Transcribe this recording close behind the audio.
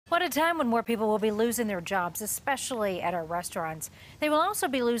What a time when more people will be losing their jobs, especially at our restaurants. They will also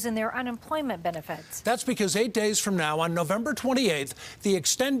be losing their unemployment benefits. That's because 8 days from now, on November 28th, the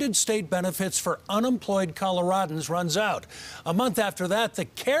extended state benefits for unemployed Coloradans runs out. A month after that, the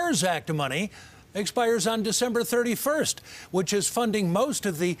CARES Act money expires on December 31st, which is funding most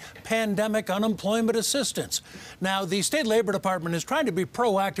of the pandemic unemployment assistance. Now, the state labor department is trying to be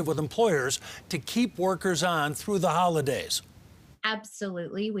proactive with employers to keep workers on through the holidays.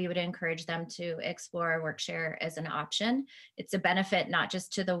 Absolutely. We would encourage them to explore work share as an option. It's a benefit not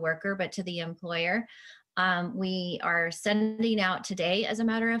just to the worker, but to the employer. We are sending out today, as a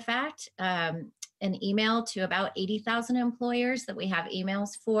matter of fact, an email to about 80,000 employers that we have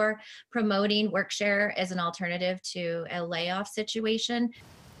emails for promoting work share as an alternative to a layoff situation.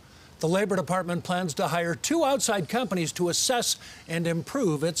 The Labor Department plans to hire 2 outside companies to assess and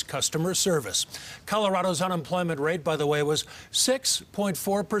improve its customer service. Colorado's unemployment rate, by the way, was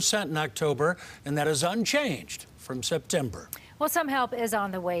 6.4% in October, and that is unchanged from September. Well, some help is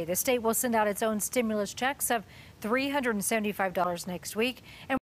on the way. The state will send out its own stimulus checks of $375 next week. And